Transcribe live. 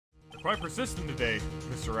Quite persistent today,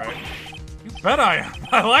 Mr. Wright. You bet I am.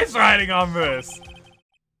 My life's riding on this.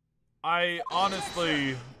 I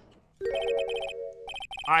honestly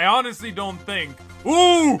don't think.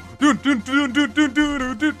 Ooh!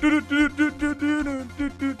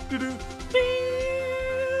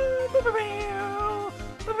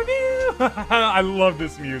 I love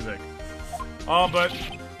this music. But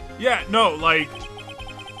yeah, no, like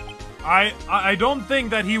I don't think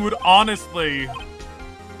that he would honestly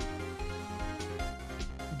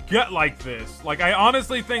get like this. Like, I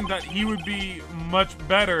honestly think that he would be much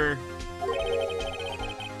better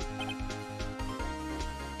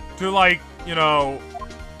to, like, you know,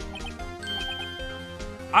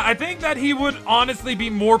 I think that he would honestly be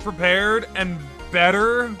more prepared and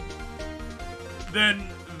better than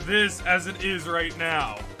this as it is right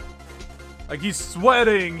now. Like, he's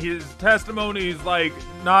sweating, his testimony is, like,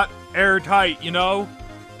 not airtight, you know?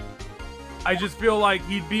 I just feel like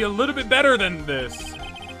he'd be a little bit better than this.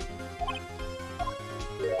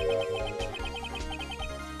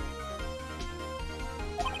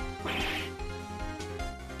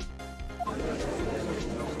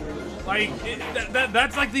 Like,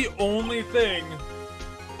 that's like the only thing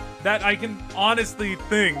that I can honestly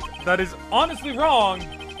think that is honestly wrong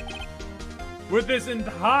with this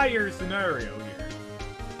entire scenario here.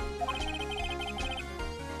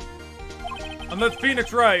 Unless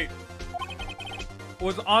Phoenix Wright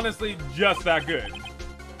was honestly just that good.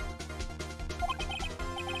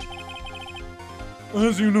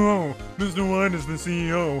 As you know, Mr. White is the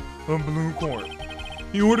CEO of Blue Court.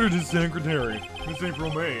 He ordered his secretary, Miss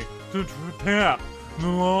April May, to tap the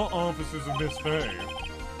law offices of Miss Fay.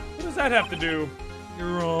 What does that have to do,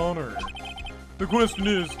 Your Honor? The question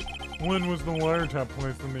is, when was the wiretap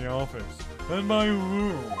placed in the office? And by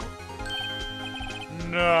who?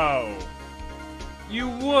 No. You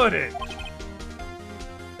wouldn't.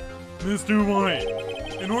 Mr. White,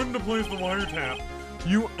 in order to place the wiretap,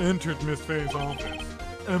 you entered Miss Fay's office.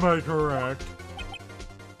 Am I correct?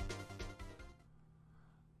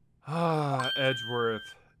 Ah, Edgeworth.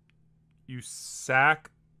 You sack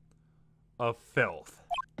of filth.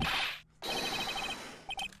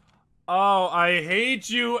 Oh, I hate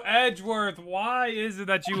you, Edgeworth. Why is it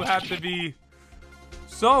that you have to be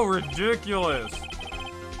so ridiculous?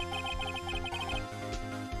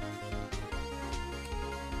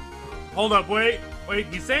 Hold up, wait.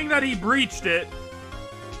 He's saying that he breached it.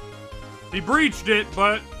 He breached it,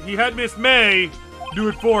 but he had Miss May do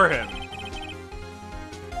it for him.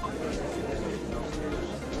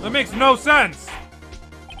 That makes no sense.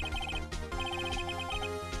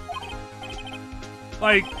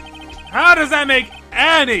 Like, how does that make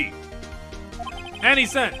any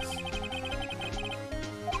sense?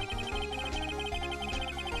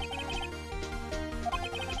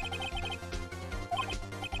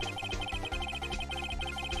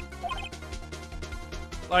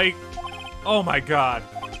 Like, oh my god.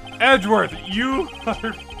 Edgeworth, you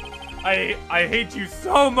are... I hate you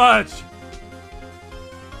so much.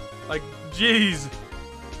 Like, jeez.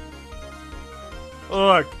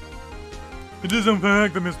 Look. It is a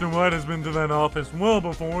fact that Mr. White has been to that office well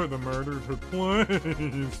before the murder took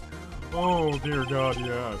place. Oh, dear God,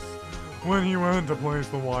 yes. When he went to place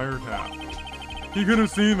the wiretap. He could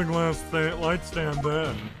have seen the glass light stand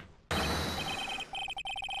then.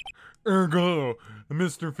 Ergo,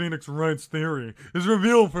 Mr. Phoenix Wright's theory is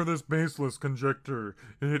revealed for this baseless conjecture.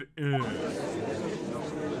 It is.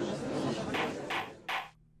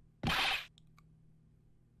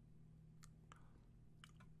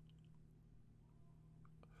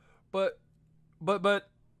 But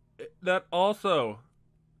that also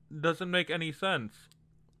doesn't make any sense.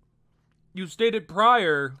 You stated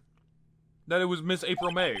prior that it was Miss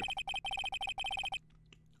April May.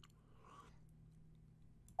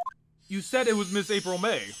 You said it was Miss April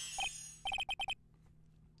May.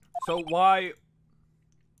 So why...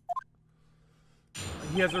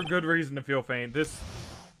 He has a good reason to feel faint. This...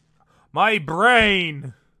 My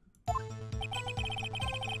brain!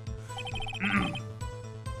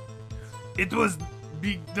 It was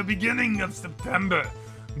the beginning of September,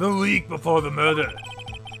 the week before the murder.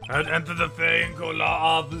 I had entered the Fay and Co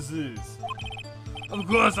law offices. Of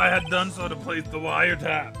course I had done so to place the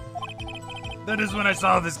wiretap. That is when I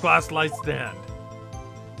saw this glass light stand.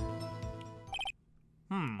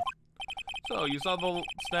 So, you saw the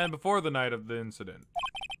stand before the night of the incident.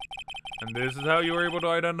 And this is how you were able to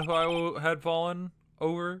identify who had fallen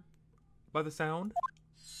over by the sound?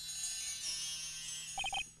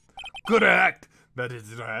 Correct! That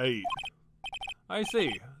is right. I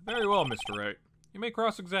see. Very well, Mr. Wright. You may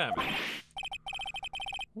cross-examine.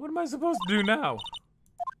 What am I supposed to do now?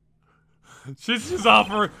 She's just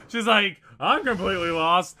offering. She's like, I'm completely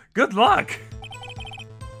lost. Good luck.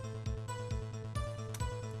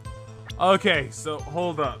 Okay, so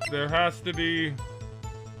hold up. There has to be.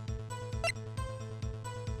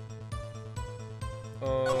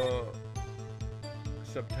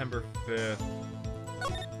 September 5th.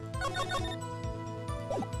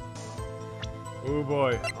 Oh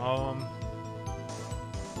boy.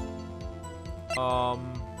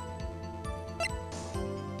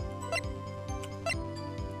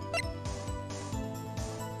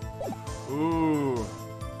 Ooh.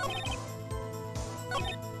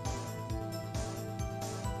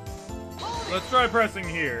 Let's try pressing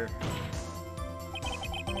here.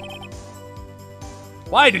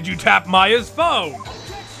 Why did you tap Maya's phone?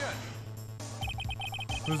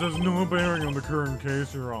 This has no bearing on the current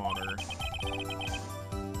case, Your Honor.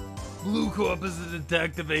 Blue Corp is a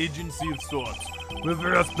detective agency of sorts, with a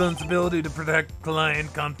responsibility to protect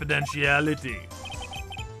client confidentiality.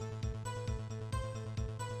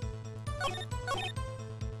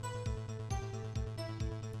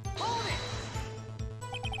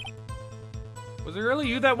 Was it really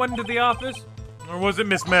you that went into the office? Or was it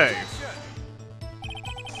Miss May?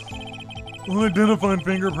 Unidentified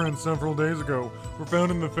fingerprints several days ago were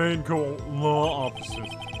found in the Fadeco law offices.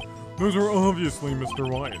 Those are obviously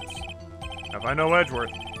Mr. White's. If I know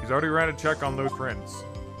Edgeworth, he's already ran a check on those prints.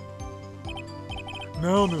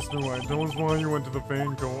 Now, Mr. White, tell us why you went to the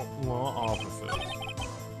Fadeco law offices.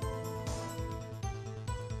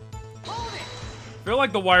 I feel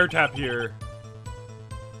like the wiretap here.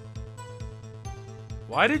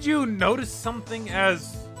 Why did you notice something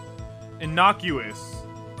as innocuous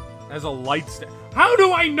as a light stick? How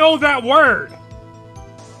do I know that word?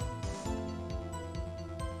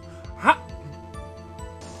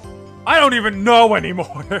 I don't even know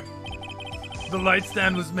anymore. The light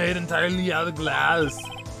stand was made entirely out of glass.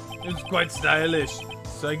 It was quite stylish,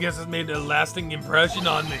 so I guess it made a lasting impression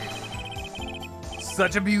on me.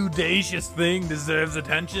 Such a beaudacious thing deserves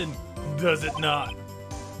attention, does it not?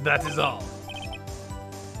 That is all.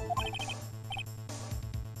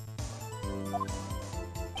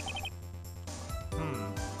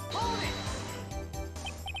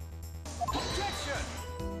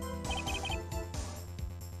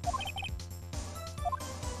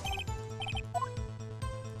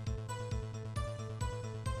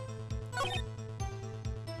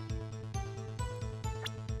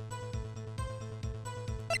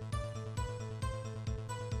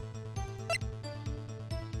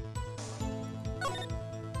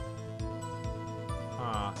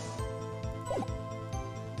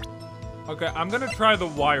 Okay, I'm gonna try the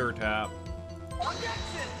wiretap.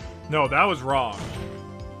 No, that was wrong.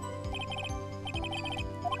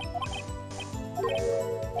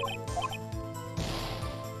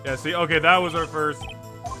 Yeah, see, okay, that was our first.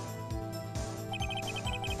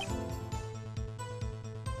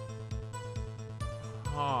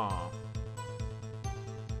 Huh.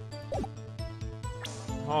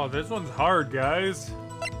 Oh, this one's hard, guys.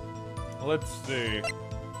 Let's see.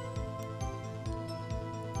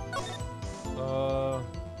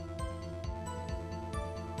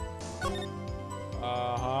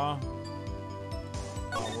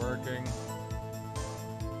 Not working.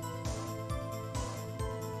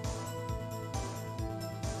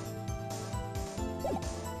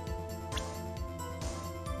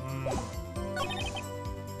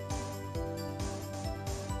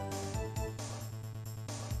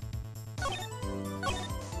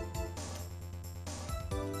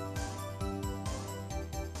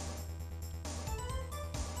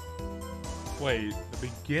 Wait, the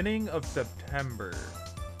beginning of September.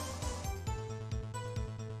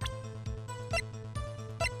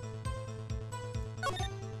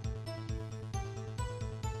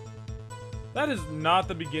 That is not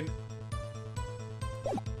the begin.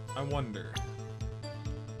 I wonder.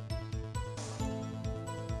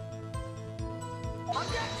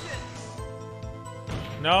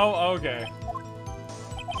 No? Okay.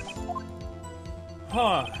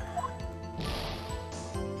 Huh.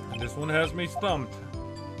 This one has me stumped.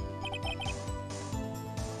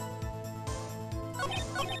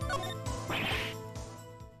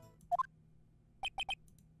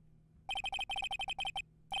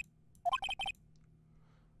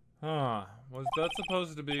 Huh. Was that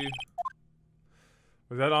supposed to be...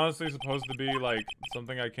 Was that honestly supposed to be, like,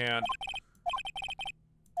 something I can't...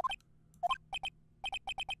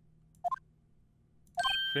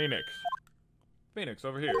 Phoenix. Phoenix,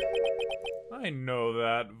 over here. I know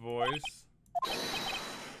that voice.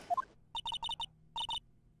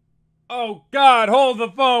 Oh God, hold the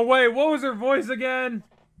phone. Wait, what was her voice again?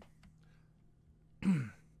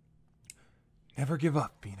 Never give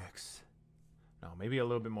up, Phoenix. maybe a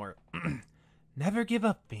little bit more. Never give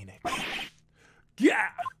up, Phoenix. Yeah!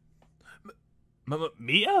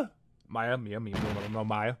 Mia? Maya,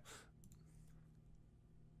 Maya.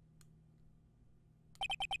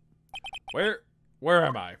 Where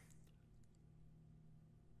am I?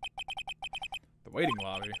 The waiting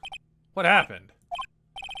lobby. What happened?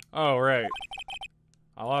 Oh, right.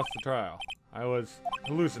 I lost the trial. I was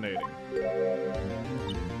hallucinating.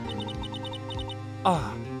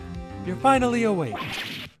 Ah, you're finally awake.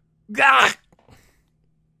 Gah!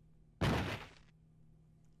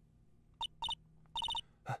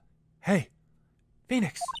 Hey,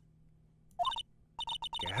 Phoenix.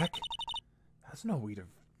 Gak? That's no way to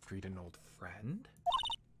greet an old friend.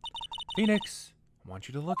 Phoenix, I want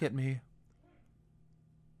you to look at me.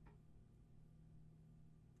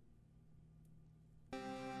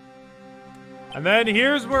 And then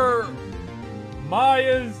here's where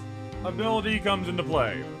Maya's ability comes into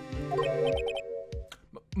play.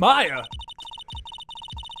 Maya!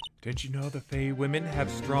 Didn't you know the Fey women have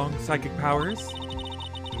strong psychic powers?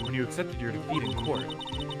 When you accepted your defeat in court,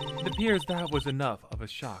 it appears that was enough of a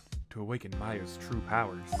shock to awaken Maya's true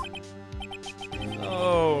powers.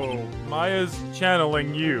 Oh, Maya's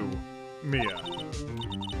channeling you, Mia.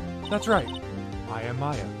 That's right. I am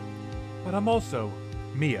Maya. But I'm also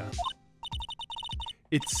Mia.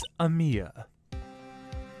 It's a Mia.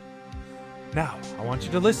 Now, I want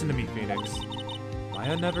you to listen to me, Phoenix.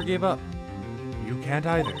 Maya never gave up. You can't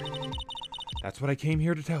either. That's what I came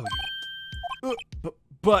here to tell you.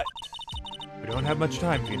 But we don't have much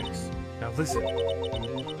time, Phoenix. Now listen.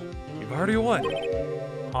 You've already won.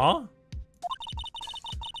 Huh?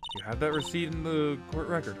 You have that receipt in the court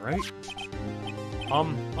record, right?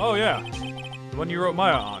 Oh yeah. The one you wrote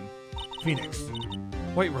Maya on. Phoenix.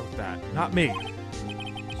 White wrote that, not me.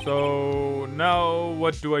 So, now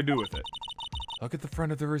what do I do with it? Look at the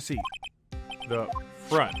front of the receipt. The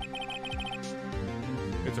front.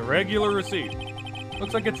 It's a regular receipt.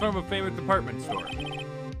 Looks like it's from a famous department store.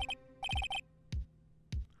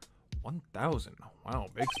 1,000. Wow,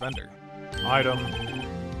 big spender. Item.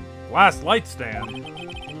 Glass light stand.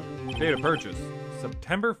 Date of purchase.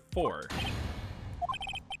 September 4.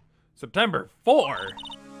 September 4?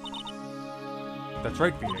 That's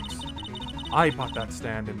right, Phoenix. I bought that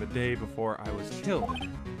stand in the day before I was killed.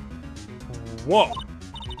 Whoa!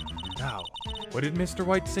 Now, what did Mr.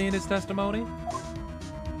 White say in his testimony?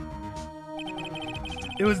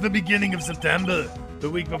 It was the beginning of September, the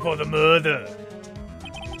week before the murder.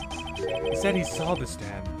 He said he saw the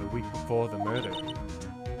stand the week before the murder.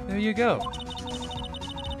 There you go.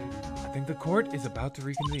 I think the court is about to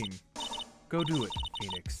reconvene. Go do it,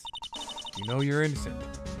 Phoenix. You know you're innocent.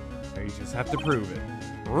 Now you just have to prove it.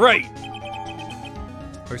 Right!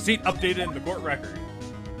 Receipt updated in the court record.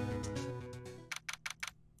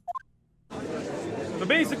 So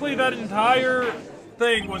basically that entire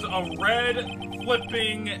thing was a red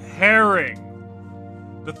flipping herring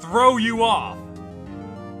to throw you off.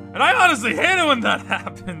 And I honestly hate it when that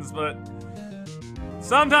happens, but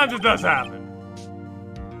sometimes it does happen.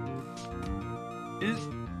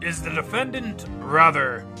 Is the defendant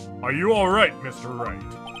rather... Are you alright, Mr. Wright?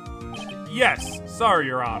 Yes, sorry,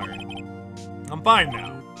 Your Honor. I'm fine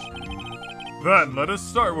now. Then, let us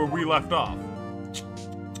start where we left off.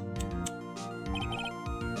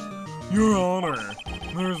 Your Honor,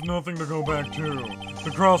 there's nothing to go back to.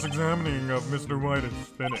 The cross-examining of Mr. White is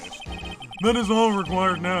finished. That is all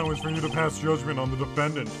required now is for you to pass judgment on the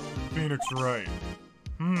defendant, Phoenix Wright.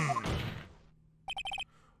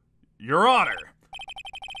 Your Honor,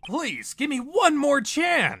 please, give me one more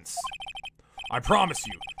chance. I promise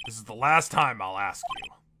you, this is the last time I'll ask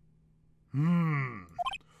you.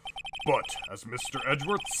 But, as Mr.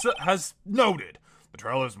 Edgeworth has noted, the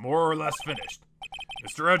trial is more or less finished.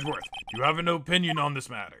 Mr. Edgeworth, do you have an opinion on this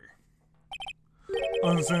matter?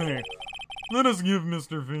 I say, let us give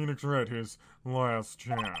Mr. Phoenix Wright his last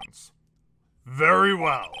chance. Very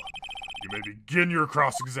well. You may begin your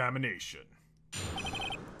cross-examination.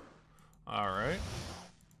 Alright.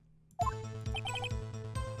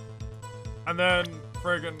 And then,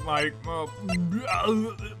 friggin' like, well,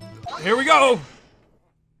 here we go!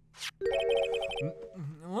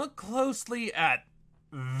 Look closely at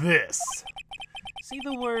this. See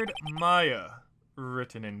the word Maya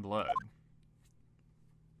written in blood.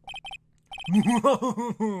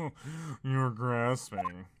 You're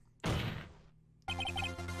grasping.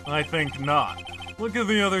 I think not. Look at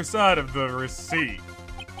the other side of the receipt.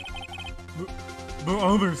 The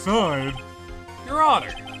other side? Your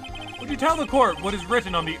Honor, would you tell the court what is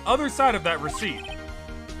written on the other side of that receipt?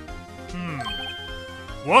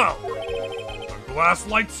 Well, a glass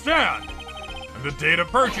light stand, and the date of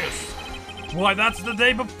purchase, Why, that's the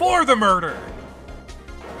day before the murder!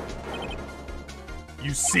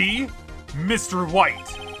 You see? Mr. White,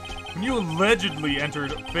 when you allegedly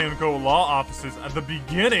entered Fanco law offices at the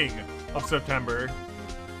beginning of September,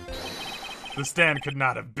 the stand could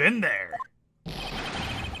not have been there.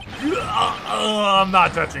 I'm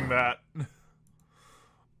not touching that.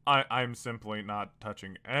 I'm simply not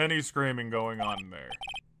touching any screaming going on there.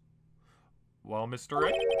 Well, Mr.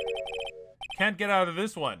 Wright, can't get out of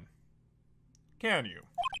this one, can you?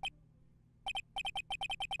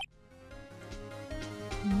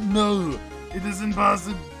 No, it is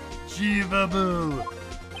impossible.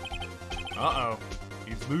 Uh-oh,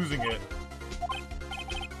 he's losing it.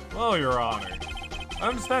 Well, Your Honor, I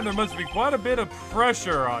understand there must be quite a bit of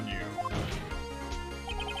pressure on you.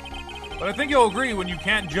 But I think you'll agree when you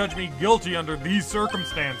can't judge me guilty under these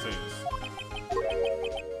circumstances.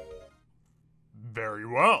 Very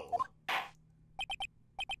well.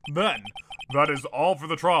 Then, that is all for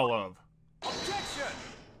the trial of... Objection!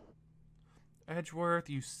 Edgeworth,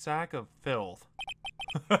 you sack of filth.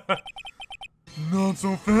 Not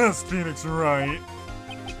so fast, Phoenix Wright.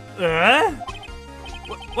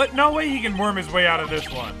 What? No way he can worm his way out of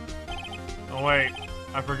this one. Oh wait,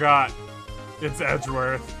 I forgot. It's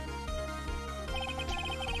Edgeworth.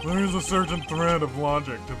 There is a certain thread of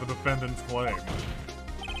logic to the defendant's claim.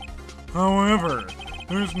 However,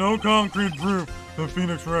 there is no concrete proof that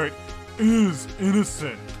Phoenix Wright is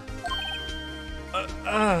innocent.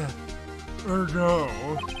 Ergo,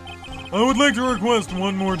 I would like to request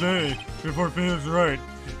one more day before Phoenix Wright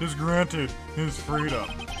is granted his freedom.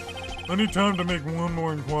 I need time to make one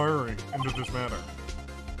more inquiry into this matter.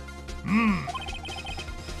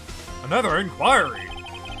 Another inquiry?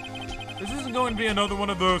 This isn't going to be another one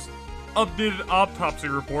of those updated autopsy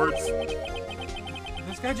reports.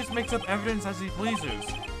 This guy just makes up evidence as he pleases.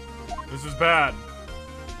 This is bad.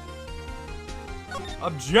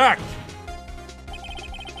 Object!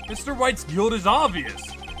 Mr. White's guilt is obvious.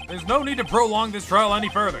 There's no need to prolong this trial any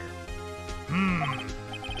further.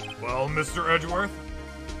 Well, Mr. Edgeworth?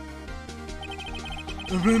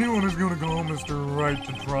 If anyone is going to call Mr. Wright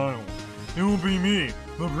to trial, it will be me,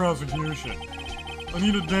 the prosecution. I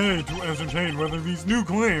need a day to ascertain whether these new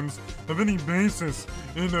claims have any basis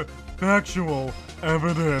in factual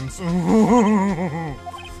evidence.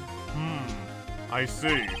 I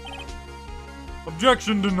see.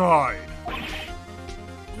 Objection denied.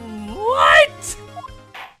 What?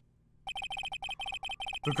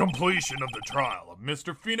 The completion of the trial of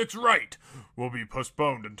Mr. Phoenix Wright will be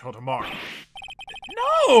postponed until tomorrow.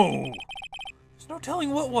 No! There's no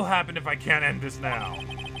telling what will happen if I can't end this now.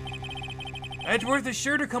 Edgeworth is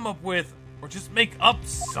sure to come up with, or just make up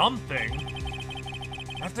something,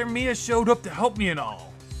 after Mia showed up to help me and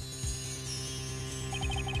all.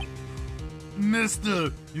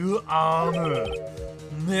 Mr. Your Honor,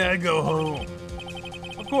 may I go home?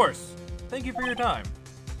 Of course. Thank you for your time.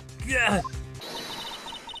 Yeah.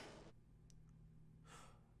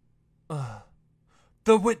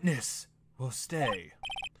 The witness will stay.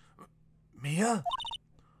 Mia?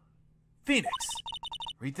 Phoenix,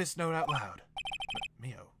 read this note out loud.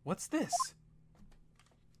 Mia, what's this?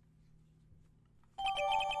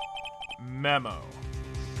 Memo.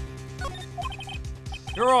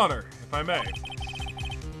 Your Honor, if I may.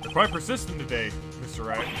 You're quite persistent today, Mr.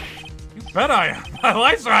 Wright. You bet I am. My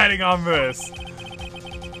life's riding on this.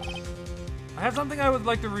 I have something I would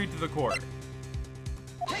like to read to the court.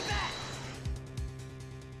 Take that!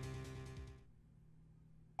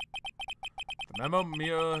 The memo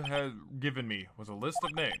Mia had given me was a list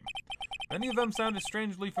of names. Many of them sounded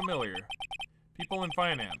strangely familiar. People in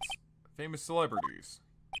finance. Famous celebrities.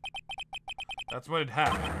 That's what it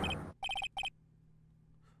happened.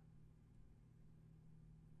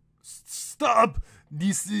 Stop!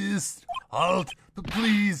 Desist! Halt! But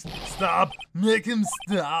please, stop! Make him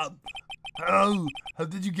stop! How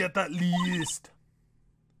did you get that list?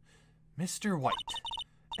 Mr. White,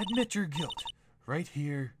 admit your guilt. Right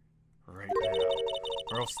here, right now.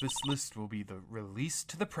 Or else this list will be released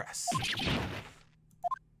to the press.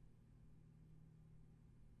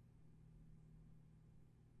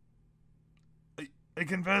 I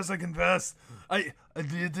confess. I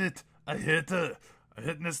did it. I hit her. I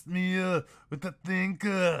hit Miss Mia with the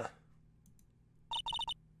thinker.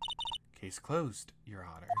 Case closed, Your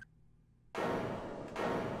Honor.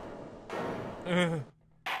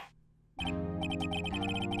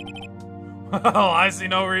 Well, I see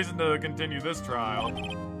no reason to continue this trial.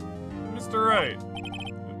 Mr. Wright.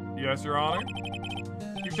 Yes, Your Honor?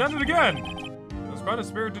 You've done it again! That was quite a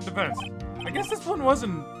spirited defense. I guess this one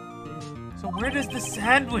wasn't... So where does the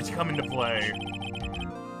sandwich come into play?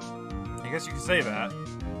 I guess you could say that.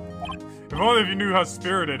 If only if you knew how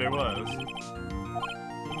spirited it was.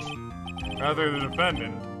 Rather than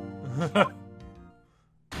defending.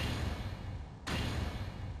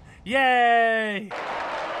 Yay!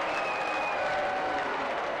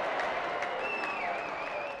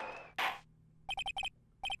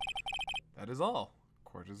 That is all.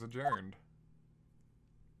 Court is adjourned.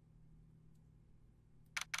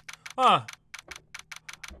 Huh.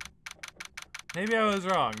 Maybe I was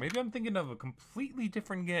wrong. Maybe I'm thinking of a completely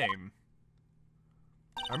different game.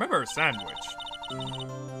 I remember a sandwich.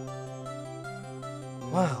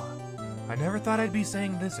 Well, I never thought I'd be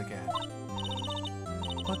saying this again.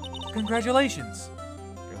 But congratulations.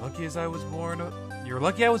 You're lucky I was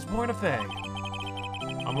born a Fae.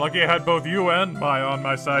 I'm lucky I had both you and Maya on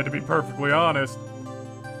my side, to be perfectly honest.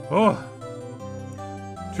 Oh.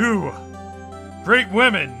 2 great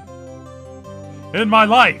women in my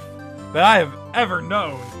life that I have ever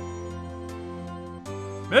known.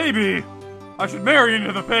 Maybe I should marry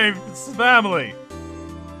into the Fae family.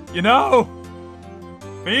 You know?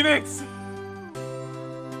 Phoenix?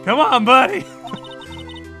 Come on, buddy.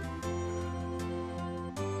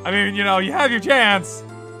 I mean, you know, you have your chance.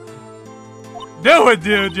 Do it,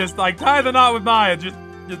 dude. Just, like, tie the knot with Maya. Just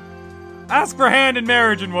ask for hand in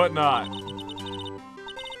marriage and whatnot.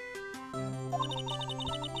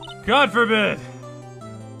 God forbid.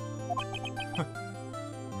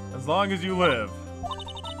 As long as you live.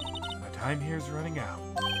 My time here's running out.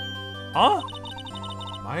 Huh?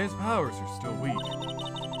 Maya's powers are still weak.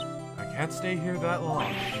 I can't stay here that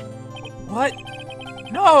long. What?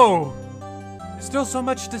 No! There's still so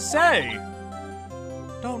much to say.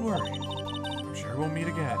 Don't worry. I'm sure we'll meet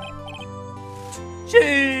again.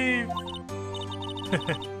 Chief!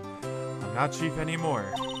 I'm not Chief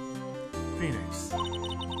anymore. Phoenix,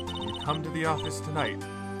 when you come to the office tonight,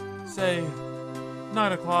 say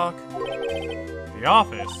 9 o'clock. The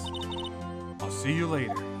office? I'll see you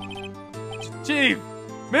later. Chief!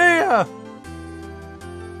 Mia!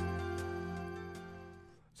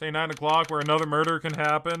 Say 9 o'clock where another murder can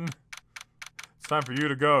happen. It's time for you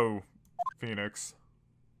to go, Phoenix.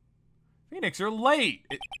 Phoenix, you're late!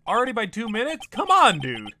 Already by 2 minutes? Come on,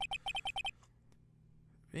 dude!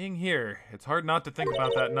 Being here, it's hard not to think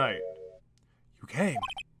about that night. You came.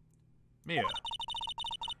 Mia.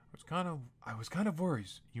 I was kind of worried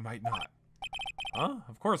you might not. Huh?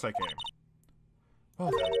 Of course I came.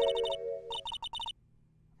 Well then.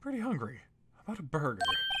 I'm pretty hungry. How about a burger?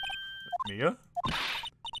 Mia?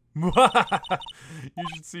 You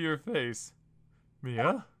should see your face.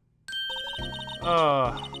 Mia?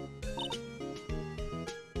 I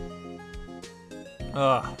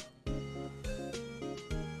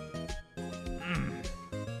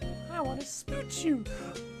want to smooch you.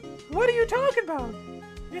 What are you talking about?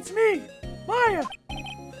 It's me, Maya.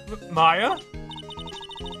 Maya?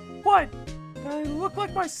 What? Do I look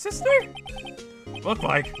like my sister? Look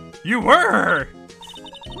like? You were her!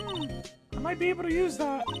 I might be able to use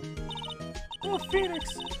that. Oh,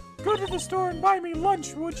 Phoenix, go to the store and buy me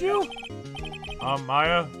lunch, would you?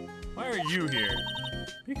 Maya, why are you here?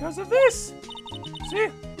 Because of this. See,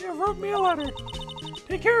 you wrote me a letter.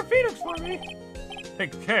 Take care of Phoenix for me.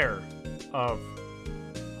 Take care of?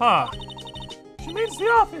 Huh. She means the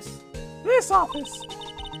office. This office.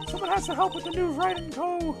 Someone has to help with the new Wright &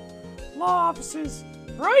 Co. law offices,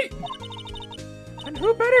 right? And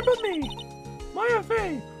who better but me? Maya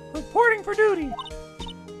Faye, reporting for duty.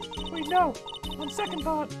 Wait, no. On second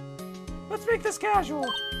thought, let's make this casual.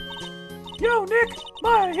 Yo, Nick,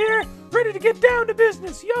 Maya here, ready to get down to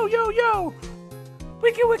business. Yo, yo, yo.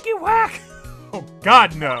 Wiki, wiki, whack. Oh,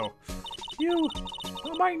 God, no. You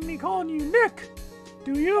don't mind me calling you Nick,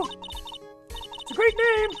 do you? It's a great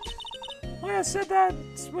name. Maya said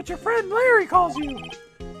that's what your friend Larry calls you.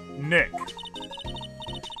 Nick.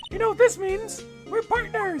 You know what this means? We're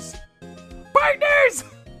partners. Partners!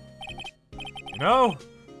 You know,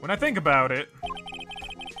 when I think about it,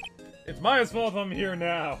 it's Maya's fault I'm here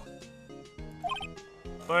now.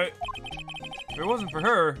 But if it wasn't for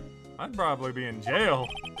her, I'd probably be in jail.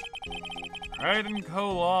 Wright &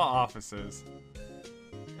 Co. law offices.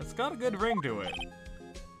 It's got a good ring to it.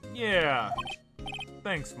 Yeah.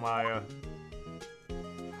 Thanks, Maya.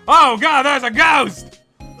 Oh God, there's a ghost!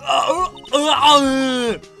 Oh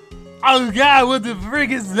God, what the frick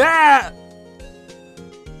is that?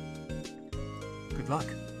 Good luck,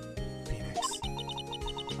 Phoenix.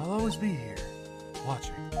 I'll always be here,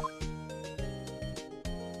 watching.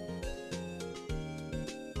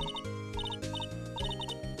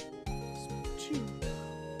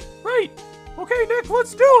 Right! Okay, Nick,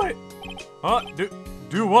 let's do it! Huh?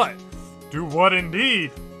 Do what? Do what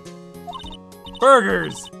indeed?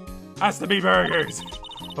 Burgers! Has to be burgers!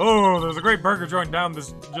 Oh, there's a great burger joint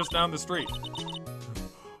just down the street.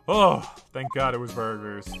 Oh, thank God it was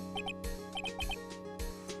burgers.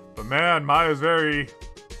 But man, Maya's very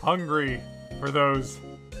hungry for those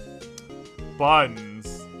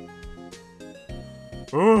buns.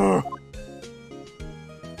 Ooh.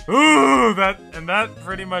 Ooh, that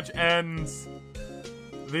pretty much ends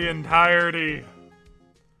the entirety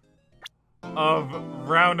of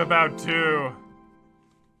Roundabout 2.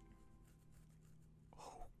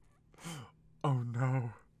 Oh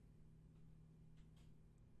no.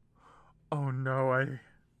 Oh no,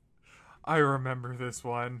 I remember this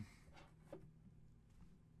one.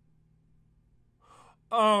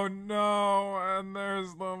 Oh no, and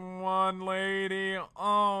there's the one lady.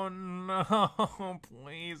 Oh no,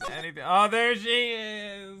 please, anything. Oh, there she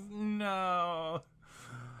is. No.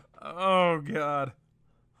 Oh God.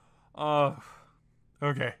 Oh,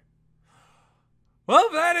 okay. Well,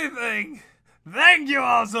 if anything, thank you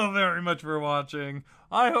all so very much for watching.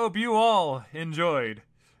 I hope you all enjoyed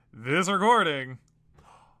this recording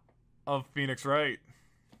of Phoenix Wright,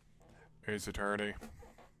 Ace Attorney.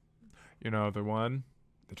 You know, the one,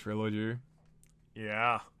 the trilogy.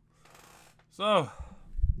 Yeah. So,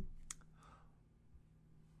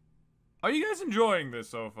 are you guys enjoying this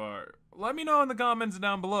so far? Let me know in the comments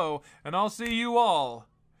down below, and I'll see you all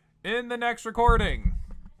in the next recording.